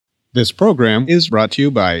This program is brought to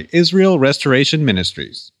you by Israel Restoration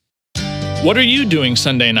Ministries. What are you doing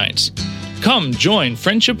Sunday nights? Come join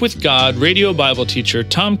Friendship with God radio Bible teacher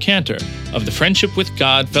Tom Cantor of the Friendship with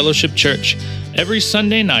God Fellowship Church every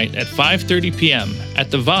Sunday night at 5:30 p.m. at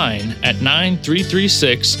The Vine at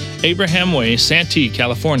 9336 Abraham Way, Santee,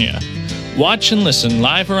 California. Watch and listen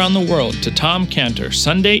live around the world to Tom Cantor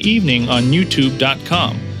Sunday evening on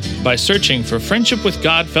YouTube.com by searching for Friendship with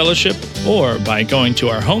God Fellowship or by going to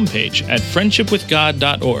our homepage at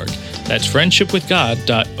friendshipwithgod.org. That's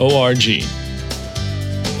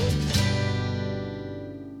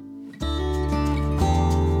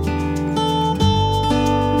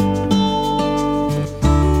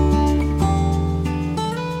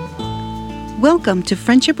Welcome to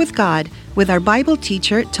Friendship with God with our Bible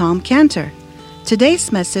teacher, Tom Cantor.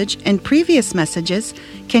 Today's message and previous messages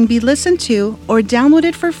can be listened to or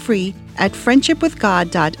downloaded for free at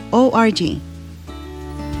friendshipwithgod.org.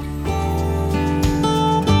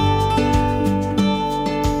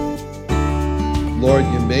 Lord,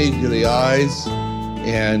 you made the eyes,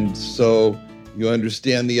 and so you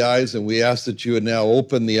understand the eyes, and we ask that you would now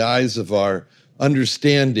open the eyes of our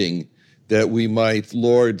understanding, that we might,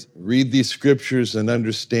 Lord, read these scriptures and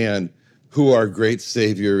understand who our great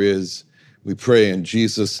Savior is. We pray in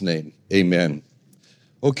Jesus' name, amen.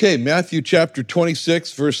 Okay, Matthew chapter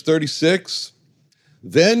 26, verse 36.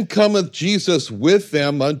 Then cometh Jesus with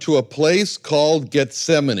them unto a place called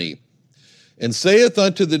Gethsemane, and saith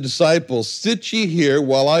unto the disciples, Sit ye here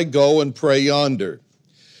while I go and pray yonder.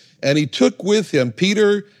 And he took with him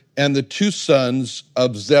Peter and the two sons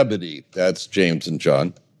of Zebedee, that's James and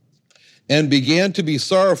John, and began to be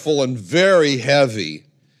sorrowful and very heavy.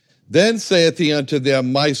 Then saith he unto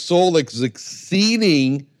them, My soul is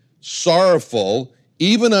exceeding sorrowful,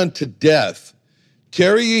 even unto death.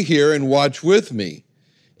 Tarry ye here and watch with me.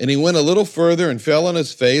 And he went a little further and fell on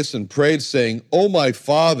his face and prayed, saying, O my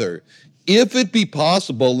Father, if it be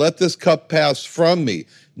possible, let this cup pass from me.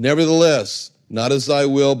 Nevertheless, not as I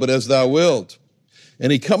will, but as thou wilt.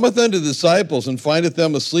 And he cometh unto the disciples and findeth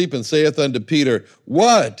them asleep, and saith unto Peter,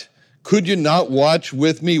 What? Could you not watch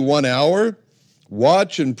with me 1 hour?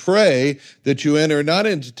 Watch and pray that you enter not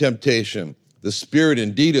into temptation. The spirit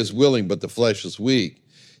indeed is willing, but the flesh is weak.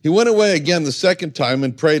 He went away again the second time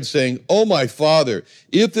and prayed, saying, O my Father,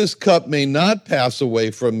 if this cup may not pass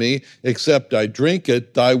away from me, except I drink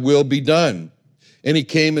it, thy will be done. And he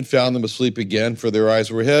came and found them asleep again, for their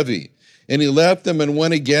eyes were heavy. And he left them and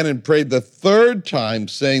went again and prayed the third time,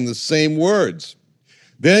 saying the same words.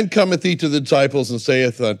 Then cometh he to the disciples and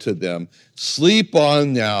saith unto them, Sleep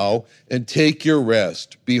on now, and take your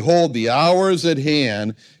rest. Behold, the hour is at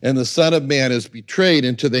hand, and the Son of Man is betrayed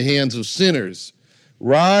into the hands of sinners.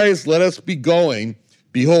 Rise, let us be going.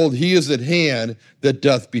 Behold, he is at hand that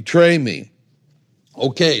doth betray me.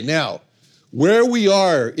 Okay, now, where we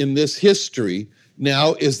are in this history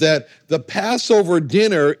now is that the Passover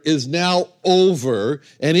dinner is now over,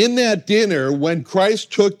 and in that dinner, when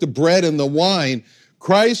Christ took the bread and the wine,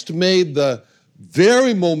 Christ made the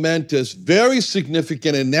very momentous, very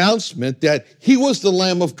significant announcement that he was the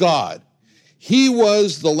Lamb of God. He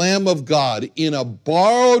was the Lamb of God in a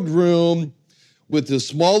borrowed room with a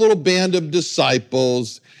small little band of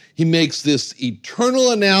disciples. He makes this eternal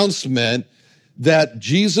announcement that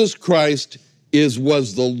Jesus Christ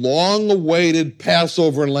was the long-awaited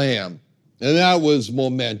Passover lamb. And that was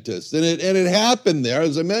momentous. And it happened there,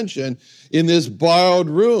 as I mentioned, in this borrowed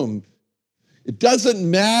room. It doesn't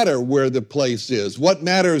matter where the place is. What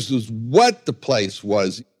matters is what the place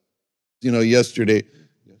was. You know, day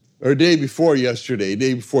before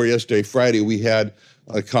yesterday, Friday, we had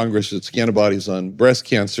a Congress at Scantibodies on breast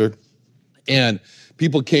cancer. And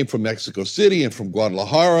people came from Mexico City and from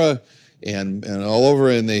Guadalajara and all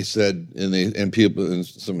over, and they said, and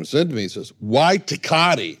someone said to me, he says, why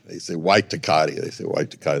Tecate? They say, why Tecate? They say, why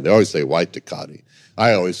Tecate? They always say, why Tecate?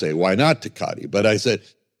 I always say, why not Tecate? But I said,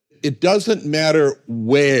 it doesn't matter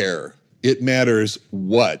where, it matters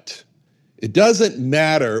what. It doesn't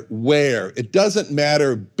matter where. It doesn't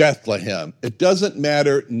matter Bethlehem. It doesn't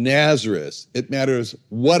matter Nazareth. It matters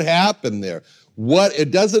what happened there.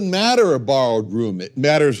 It doesn't matter a borrowed room. It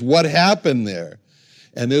matters what happened there.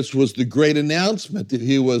 And this was the great announcement that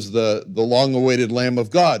he was the long-awaited Lamb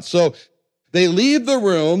of God. So they leave the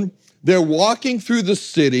room. They're walking through the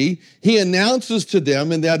city. He announces to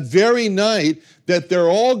them in that very night that they're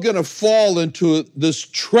all going to fall into this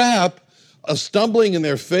trap of stumbling in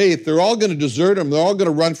their faith. They're all going to desert him. They're all going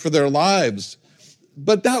to run for their lives.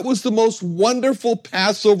 But that was the most wonderful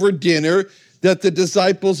Passover dinner that the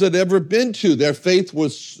disciples had ever been to. Their faith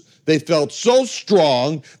they felt so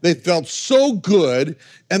strong. They felt so good.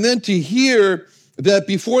 And then to hear that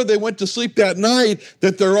before they went to sleep that night,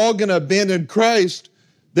 that they're all going to abandon Christ,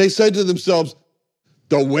 they said to themselves,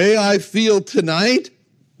 the way I feel tonight,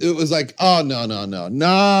 it was like, oh, no,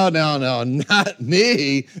 not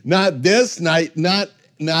me, not this night, not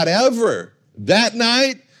ever. That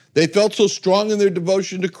night, they felt so strong in their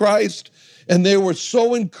devotion to Christ, and they were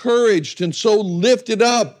so encouraged and so lifted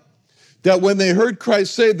up that when they heard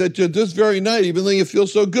Christ say that this very night, even though you feel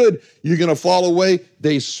so good, you're going to fall away,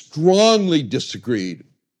 they strongly disagreed.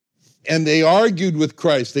 And they argued with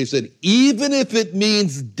Christ. They said, even if it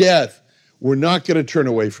means death, we're not going to turn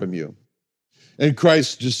away from you. And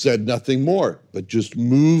Christ just said nothing more, but just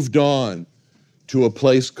moved on to a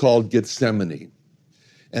place called Gethsemane.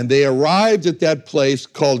 And they arrived at that place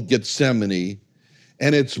called Gethsemane,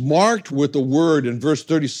 and it's marked with the word in verse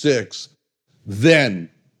 36,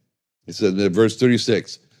 then. It says in verse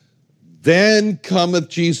 36, then cometh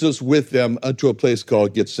Jesus with them unto a place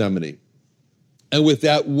called Gethsemane. And with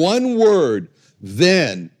that one word,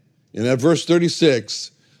 then, in that verse 36,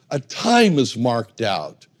 a time is marked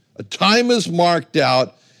out. A time is marked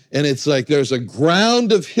out, and it's like there's a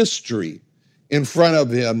ground of history in front of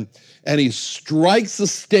him, and he strikes a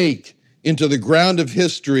stake into the ground of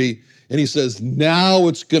history, and he says, now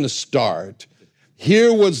it's going to start.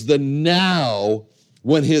 Here was the now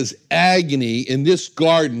when his agony in this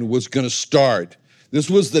garden was going to start. This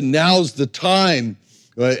was now's the time,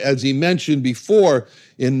 as he mentioned before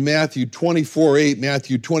in Matthew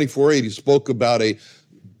 24:8, he spoke about a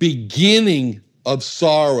beginning of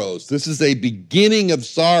sorrows. This is a beginning of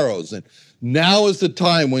sorrows. And now is the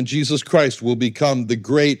time when Jesus Christ will become the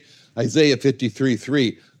great, Isaiah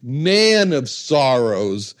 53:3, man of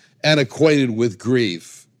sorrows and acquainted with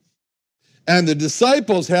grief. And the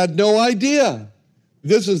disciples had no idea.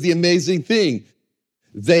 This is the amazing thing.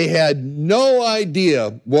 They had no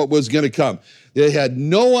idea what was going to come. They had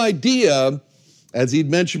no idea, as he'd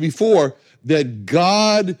mentioned before, that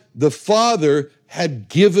God the Father had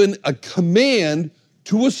given a command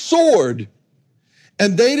to a sword.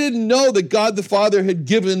 And they didn't know that God the Father had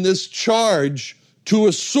given this charge to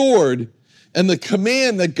a sword. And the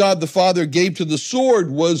command that God the Father gave to the sword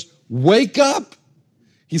was, wake up.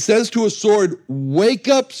 He says to a sword, wake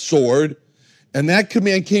up, sword. And that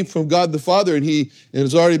command came from God the Father, and it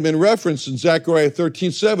has already been referenced in Zechariah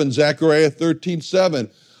 13:7.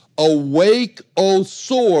 Awake, O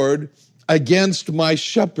sword, against my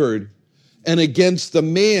shepherd, and against the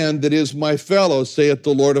man that is my fellow, saith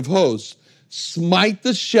the Lord of hosts. Smite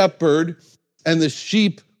the shepherd, and the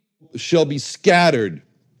sheep shall be scattered.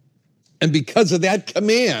 And because of that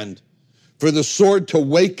command, for the sword to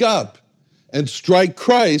wake up and strike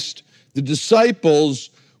Christ, the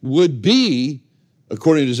disciples would be,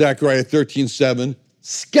 according to Zechariah 13:7,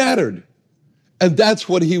 scattered. And that's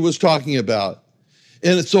what he was talking about.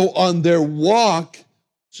 And so on their walk,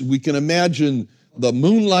 so we can imagine the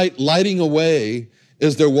moonlight lighting away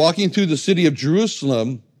as they're walking through the city of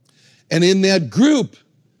Jerusalem. And in that group,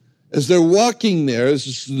 as they're walking there,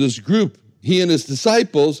 this group, he and his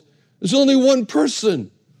disciples, there's only one person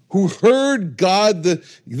who heard God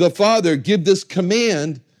the Father give this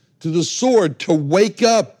command to the sword to wake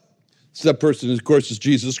up. So that person, of course, is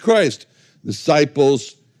Jesus Christ. The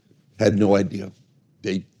disciples had no idea.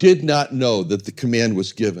 They did not know that the command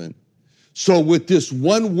was given. So with this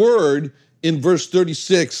one word in verse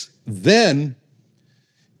 36, then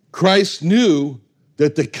Christ knew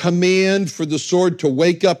that the command for the sword to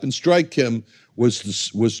wake up and strike him was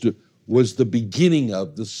the beginning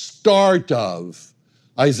of, the start of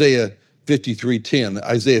Isaiah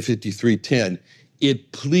 53:10.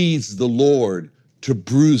 It pleased the Lord to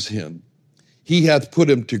bruise him. He hath put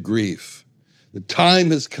him to grief. The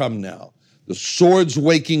time has come now. The sword's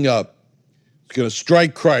waking up. It's going to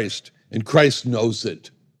strike Christ, and Christ knows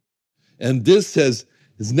it. And this has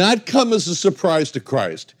not come as a surprise to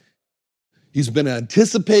Christ. He's been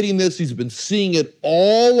anticipating this. He's been seeing it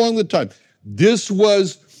all along the time. This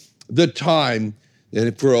was the time,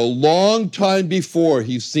 and for a long time before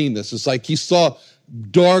he's seen this. It's like he saw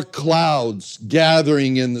dark clouds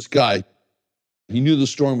gathering in the sky. He knew the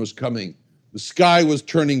storm was coming. The sky was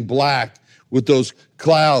turning black with those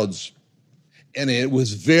clouds. And it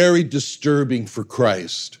was very disturbing for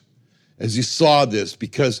Christ as he saw this,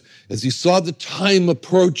 because as he saw the time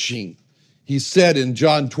approaching, he said in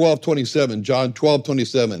John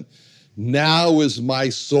 12:27, now is my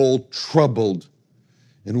soul troubled.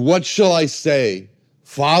 And what shall I say?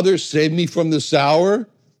 Father, save me from this hour?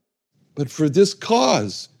 But for this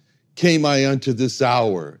cause came I unto this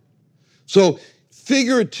hour. So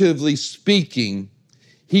figuratively speaking,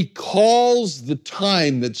 he calls the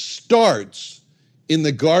time that starts in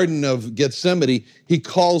the Garden of Gethsemane, he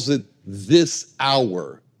calls it this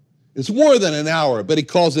hour. It's more than an hour, but he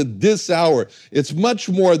calls it this hour. It's much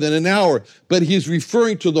more than an hour, but he's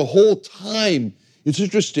referring to the whole time. It's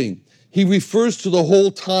interesting. He refers to the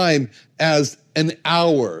whole time as an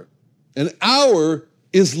hour. An hour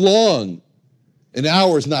is long. An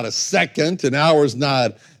hour is not a second. An hour is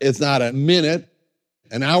not, it's not a minute.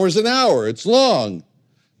 An hour is an hour. It's long.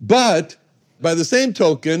 But by the same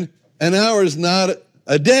token, an hour is not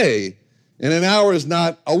a day, and an hour is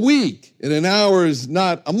not a week, and an hour is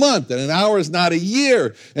not a month, and an hour is not a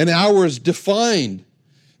year. An hour is defined,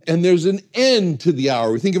 and there's an end to the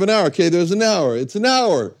hour. We think of an hour, okay, there's an hour. It's an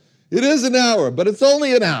hour. It is an hour, but it's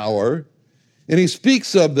only an hour. And he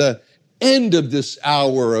speaks of the end of this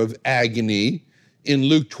hour of agony in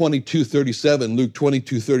Luke 22:37. Luke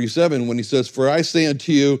 22:37, when he says, "For I say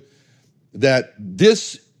unto you that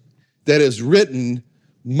this that is written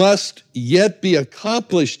must yet be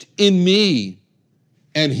accomplished in me."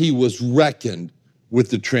 And he was reckoned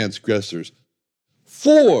with the transgressors.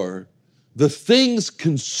 For the things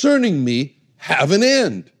concerning me have an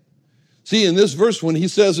end. See, in this verse, when he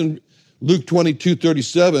says in Luke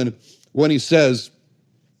 22:37, when he says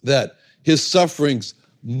that his sufferings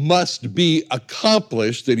must be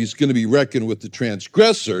accomplished, that he's going to be reckoned with the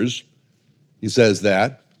transgressors, he says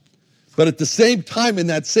that. But at the same time, in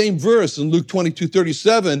that same verse, in Luke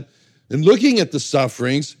 22:37, and looking at the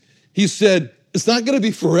sufferings, he said, it's not going to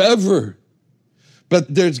be forever,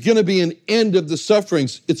 but there's going to be an end of the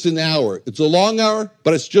sufferings. It's an hour. It's a long hour,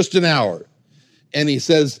 but it's just an hour. And he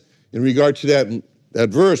says, in regard to that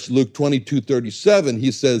verse, Luke 22:37,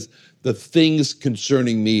 he says, the things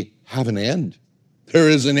concerning me have an end. There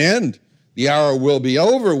is an end. The hour will be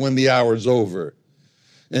over when the hour's over.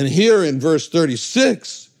 And here in verse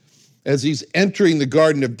 36, as he's entering the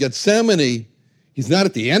Garden of Gethsemane, he's not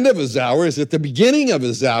at the end of his hour, he's at the beginning of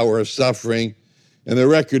his hour of suffering. And the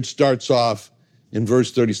record starts off in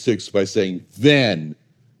verse 36 by saying, then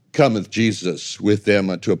cometh Jesus with them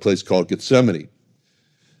unto a place called Gethsemane.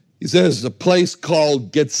 He says, a place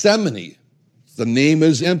called Gethsemane. The name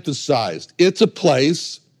is emphasized. It's a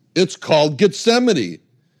place, it's called Gethsemane.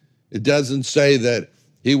 It doesn't say that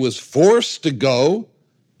he was forced to go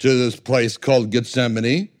to this place called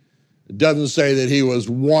Gethsemane. It doesn't say that he was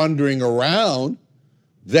wandering around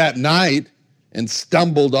that night and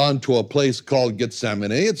stumbled onto a place called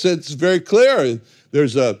Gethsemane. It's very clear.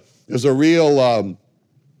 There's a real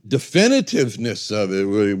definitiveness of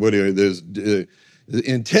it. There's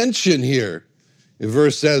intention here. The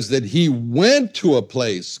verse says that he went to a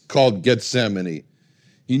place called Gethsemane.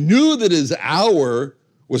 He knew that his hour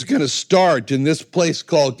was going to start in this place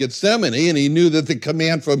called Gethsemane, and he knew that the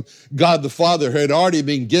command from God the Father had already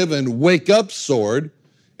been given, wake up, sword,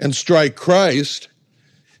 and strike Christ.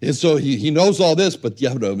 And so he knows all this, but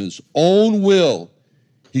yet of his own will,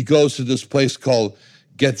 he goes to this place called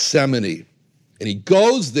Gethsemane. And he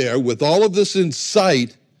goes there with all of this in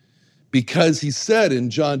sight because he said in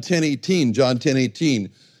John 10:18,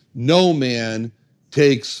 no man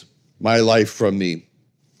takes my life from me,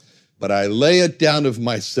 but I lay it down of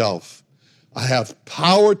myself. I have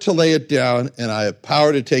power to lay it down, and I have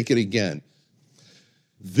power to take it again.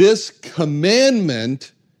 This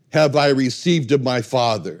commandment have I received of my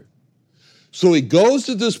Father. So he goes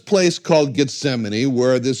to this place called Gethsemane,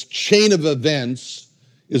 where this chain of events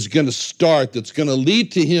is going to start, that's going to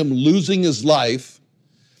lead to him losing his life.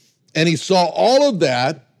 And he saw all of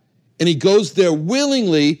that, and he goes there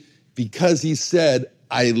willingly because he said,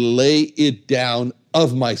 I lay it down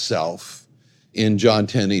of myself in John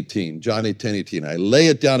 10:18. John 10:18, I lay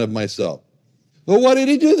it down of myself. Well, why did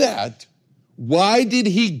he do that? Why did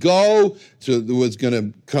he go to, was going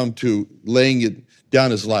to come to laying it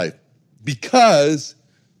down his life? Because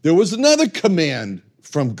there was another command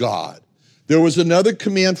from God. There was another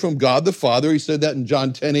command from God the Father. He said that in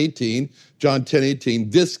John 10:18. John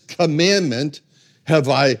 10:18, this commandment have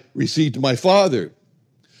I received my Father.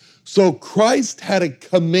 So Christ had a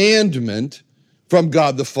commandment from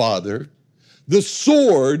God the Father. The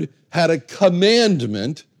sword had a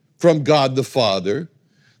commandment from God the Father.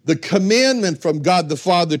 The commandment from God the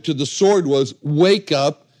Father to the sword was wake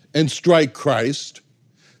up and strike Christ.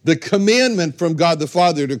 The commandment from God the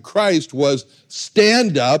Father to Christ was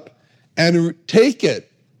stand up and take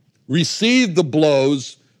it. Receive the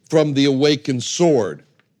blows from the awakened sword.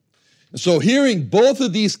 And so hearing both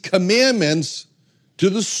of these commandments to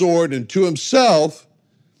the sword and to himself,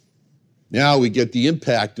 now we get the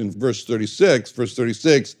impact in verse 36. Verse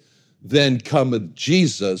 36, then cometh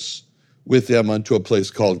Jesus with them unto a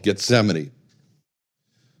place called Gethsemane.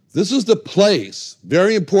 This is the place,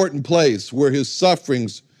 very important place, where his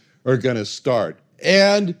sufferings are going to start.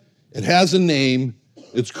 And it has a name,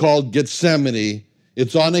 It's called Gethsemane.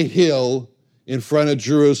 It's on a hill in front of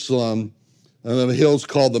Jerusalem, and the hill's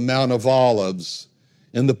called the Mount of Olives.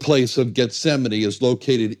 And the place of Gethsemane is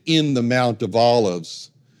located in the Mount of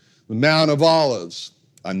Olives. The Mount of Olives,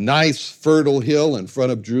 a nice fertile hill in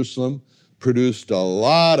front of Jerusalem, produced a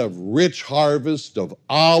lot of rich harvest of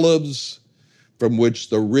olives, from which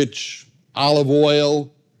the rich olive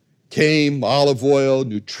oil came. Olive oil,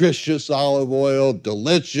 nutritious olive oil,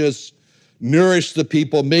 delicious, nourished the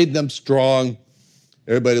people, made them strong.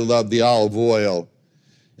 Everybody loved the olive oil.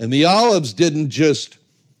 And the olives didn't just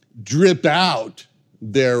drip out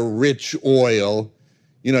their rich oil.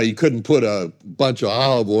 You know, you couldn't put a bunch of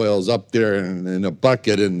olive oils up there in a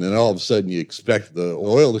bucket and then all of a sudden you expect the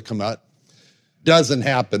oil to come out. Doesn't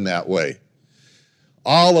happen that way.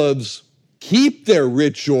 Olives keep their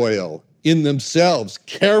rich oil in themselves,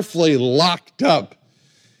 carefully locked up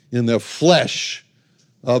in the flesh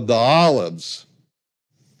of the olives.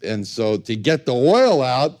 And so to get the oil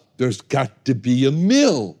out, there's got to be a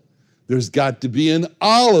mill. There's got to be an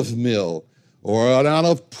olive mill or an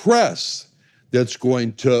olive press that's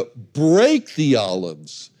going to break the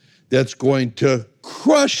olives, that's going to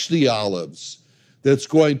crush the olives, that's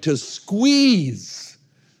going to squeeze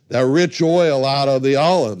that rich oil out of the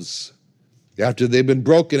olives. After they've been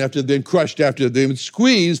broken, after they've been crushed, after they've been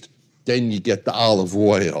squeezed, then you get the olive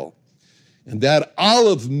oil. And that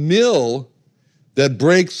olive mill that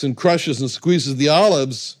breaks and crushes and squeezes the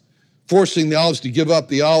olives, forcing the olives to give up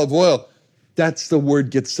the olive oil, that's the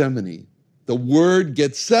word Gethsemane. The word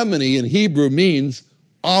Gethsemane in Hebrew means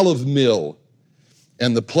olive mill.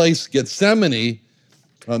 And the place Gethsemane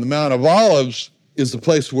on the Mount of Olives is the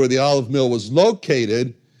place where the olive mill was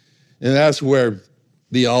located, and that's where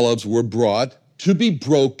the olives were brought to be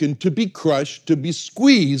broken, to be crushed, to be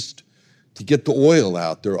squeezed, to get the oil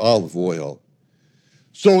out, their olive oil.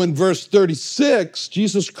 So in verse 36,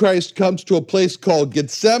 Jesus Christ comes to a place called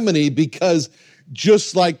Gethsemane because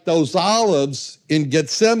just like those olives in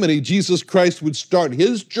Gethsemane, Jesus Christ would start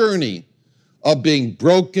his journey of being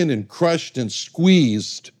broken and crushed and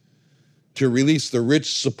squeezed to release the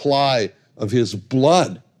rich supply of his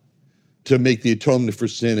blood to make the atonement for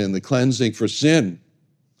sin and the cleansing for sin.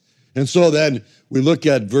 And so then we look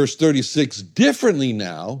at verse 36 differently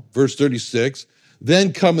now. Verse 36,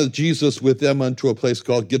 then cometh Jesus with them unto a place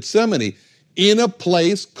called Gethsemane. In a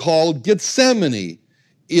place called Gethsemane,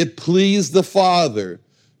 it pleased the Father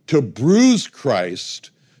to bruise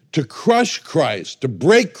Christ, to crush Christ, to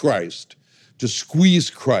break Christ, to squeeze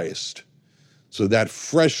Christ, so that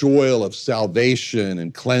fresh oil of salvation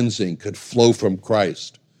and cleansing could flow from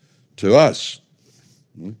Christ to us.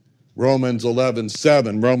 Romans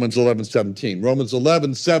 11:7, Romans 11:17, Romans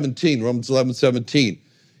 11:17, Romans 11:17.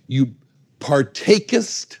 You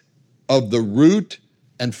partakest of the root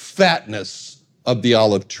and fatness of the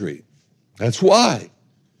olive tree. That's why,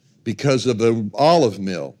 because of the olive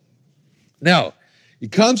mill. Now, he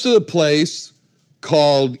comes to the place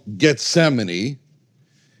called Gethsemane,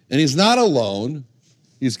 and he's not alone.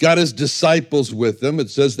 He's got his disciples with him. It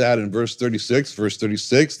says that in verse 36. Verse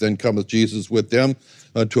 36, then cometh Jesus with them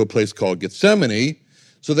to a place called Gethsemane.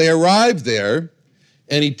 So they arrive there,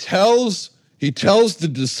 and he tells the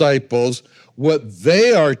disciples what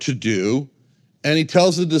they are to do, and he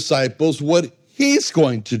tells the disciples what he's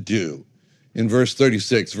going to do. In verse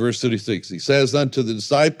 36, he says unto the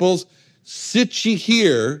disciples, sit ye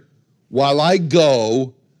here while I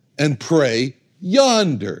go and pray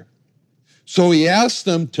yonder. So he asks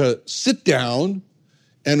them to sit down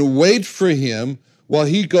and wait for him while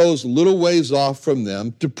he goes a little ways off from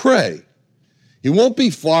them to pray. He won't be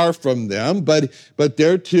far from them, but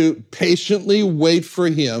they're to patiently wait for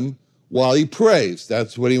him while he prays.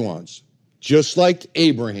 That's what he wants. Just like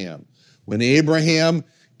Abraham. When Abraham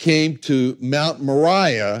came to Mount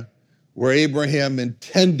Moriah, where Abraham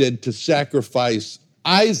intended to sacrifice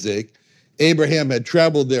Isaac, Abraham had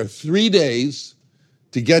traveled there 3 days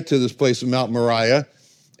to get to this place of Mount Moriah,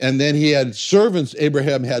 and then he had servants.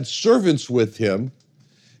 Abraham had servants with him,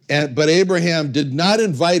 but Abraham did not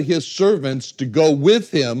invite his servants to go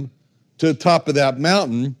with him to the top of that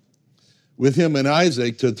mountain, with him and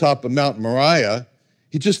Isaac to the top of Mount Moriah.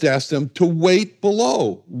 He just asked them to wait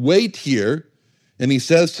below, wait here. And he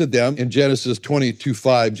says to them in Genesis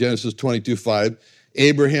 22:5,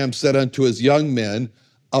 Abraham said unto his young men,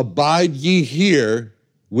 abide ye here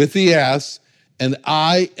with the ass, and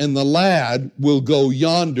I and the lad will go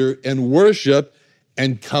yonder and worship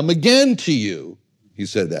and come again to you. He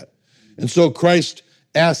said that. And so Christ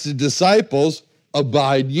asked the disciples,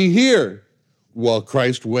 abide ye here, while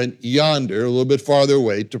Christ went yonder, a little bit farther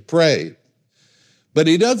away, to pray. But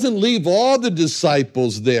he doesn't leave all the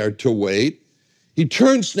disciples there to wait. he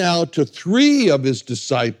turns now to 3 of his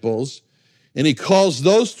disciples, and he calls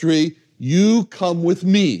those 3, "You come with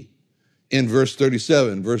me." In verse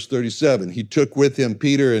 37, he took with him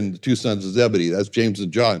Peter and the 2 sons of Zebedee, that's James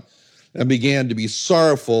and John, and began to be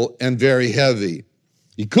sorrowful and very heavy.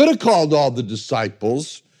 He could have called all the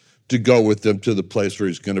disciples to go with them to the place where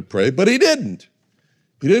he's going to pray, but he didn't.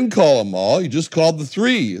 He didn't call them all. He just called the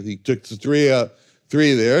 3. He took the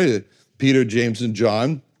three there, Peter, James, and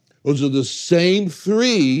John. Those are the same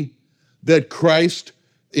 3 that Christ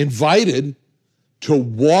invited to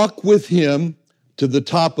walk with him to the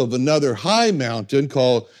top of another high mountain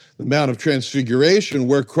called the Mount of Transfiguration,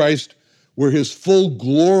 where his full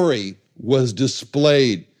glory was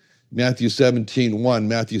displayed. Matthew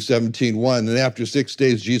 17:1. And after 6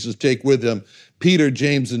 days, Jesus take with him Peter,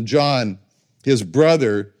 James, and John, his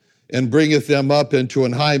brother, and bringeth them up into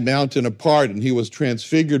an high mountain apart. And he was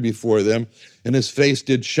transfigured before them, and his face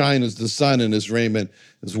did shine as the sun, and his raiment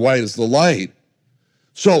as white as the light.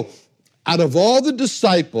 So, out of all the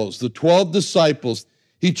disciples, the 12 disciples,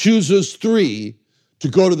 he chooses 3 to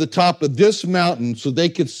go to the top of this mountain so they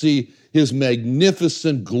could see his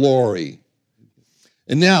magnificent glory.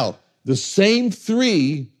 And now, the same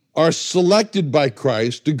 3 are selected by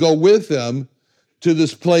Christ to go with him to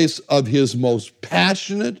this place of his most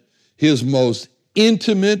passionate, his most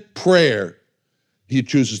intimate prayer. He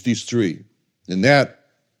chooses these 3. And that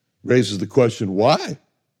raises the question, why?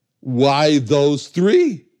 Why those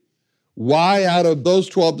 3? Why out of those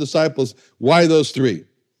 12 disciples, why those 3?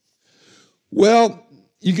 Well,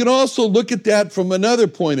 you can also look at that from another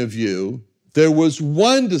point of view. There was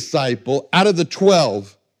one disciple out of the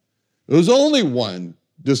 12. There was only one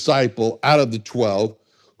disciple out of the 12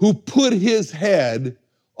 who put his head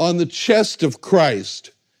on the chest of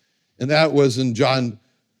Christ. And that was in John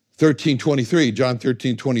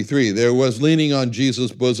 13:23. There was leaning on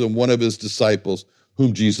Jesus' bosom one of his disciples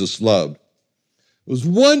whom Jesus loved. There was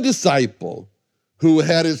one disciple who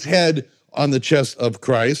had his head on the chest of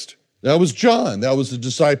Christ. That was John. That was the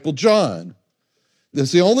disciple John.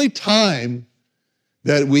 That's the only time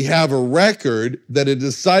that we have a record that a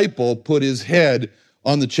disciple put his head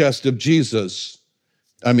on the chest of Jesus.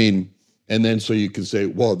 I mean, and then so you can say,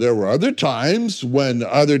 well, there were other times when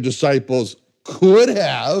other disciples could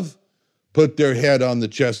have put their head on the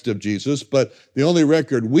chest of Jesus, but the only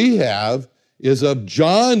record we have is of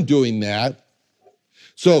John doing that.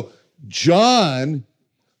 So John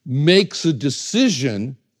makes a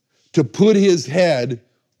decision to put his head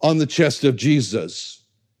on the chest of Jesus.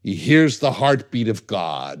 He hears the heartbeat of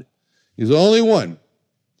God. He's the only one.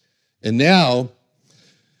 And now,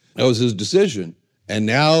 that was his decision. And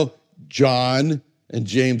now John and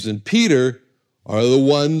James and Peter are the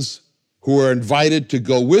ones who are invited to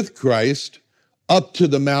go with Christ up to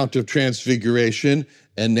the Mount of Transfiguration,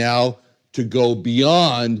 and now to go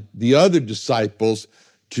beyond the other disciples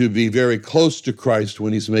to be very close to Christ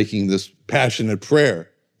when he's making this passionate prayer.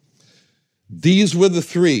 These were the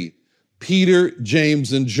 3, Peter,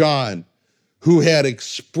 James, and John, who had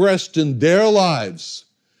expressed in their lives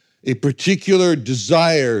a particular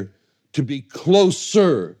desire to be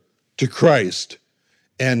closer to Christ.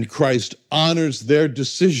 And Christ honors their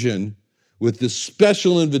decision with this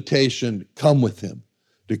special invitation to come with him,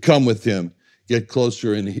 get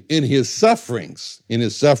closer in his sufferings,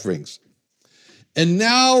 And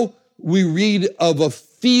now we read of a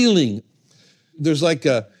feeling. There's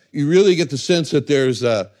you really get the sense that there's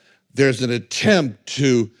an attempt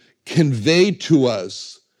to convey to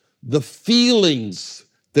us the feelings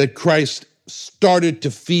that Christ started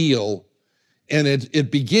to feel. And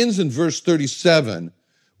it begins in verse 37,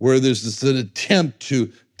 where there's an attempt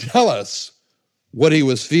to tell us what he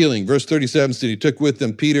was feeling. Verse 37 said, he took with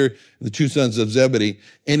him Peter and the 2 sons of Zebedee,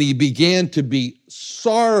 and he began to be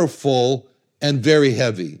sorrowful and very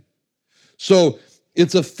heavy. So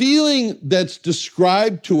it's a feeling that's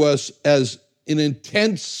described to us as an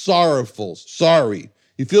intense sorry.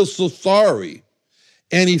 He feels so sorry,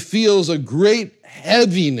 and he feels a great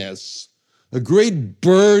heaviness, a great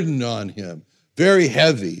burden on him, very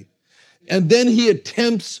heavy. And then he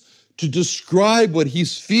attempts to describe what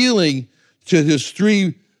he's feeling to his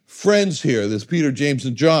 3 friends here, this Peter, James,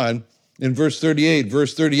 and John, in verse 38.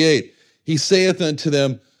 Verse 38, he saith unto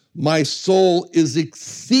them, my soul is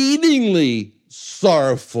exceedingly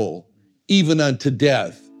sorrowful, even unto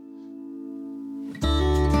death.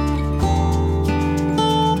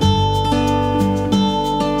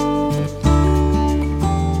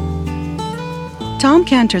 Tom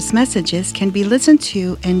Cantor's messages can be listened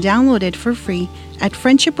to and downloaded for free at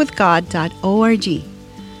friendshipwithgod.org.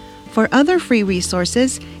 For other free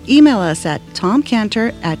resources, email us at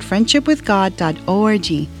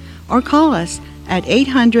tomcantor@friendshipwithgod.org or call us at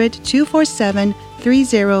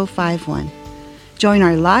 800-247-3051. Join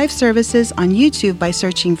our live services on YouTube by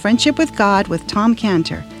searching Friendship with God with Tom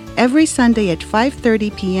Cantor every Sunday at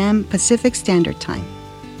 5:30 p.m. Pacific Standard Time.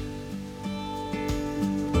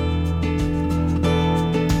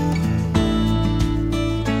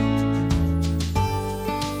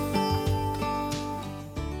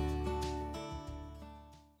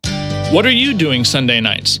 What are you doing Sunday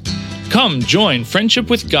nights? Come join Friendship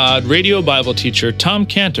with God radio Bible teacher Tom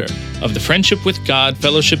Cantor of the Friendship with God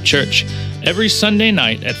Fellowship Church every Sunday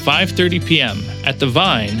night at 5:30 p.m. at The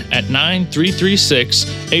Vine at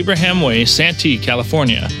 9336 Abraham Way, Santee,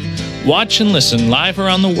 California. Watch and listen live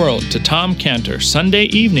around the world to Tom Cantor Sunday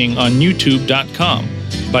evening on YouTube.com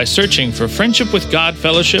by searching for Friendship with God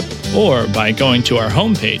Fellowship or by going to our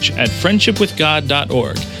homepage at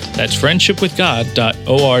friendshipwithgod.org. That's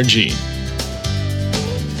friendshipwithgod.org.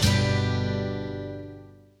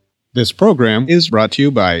 This program is brought to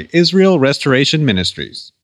you by Israel Restoration Ministries.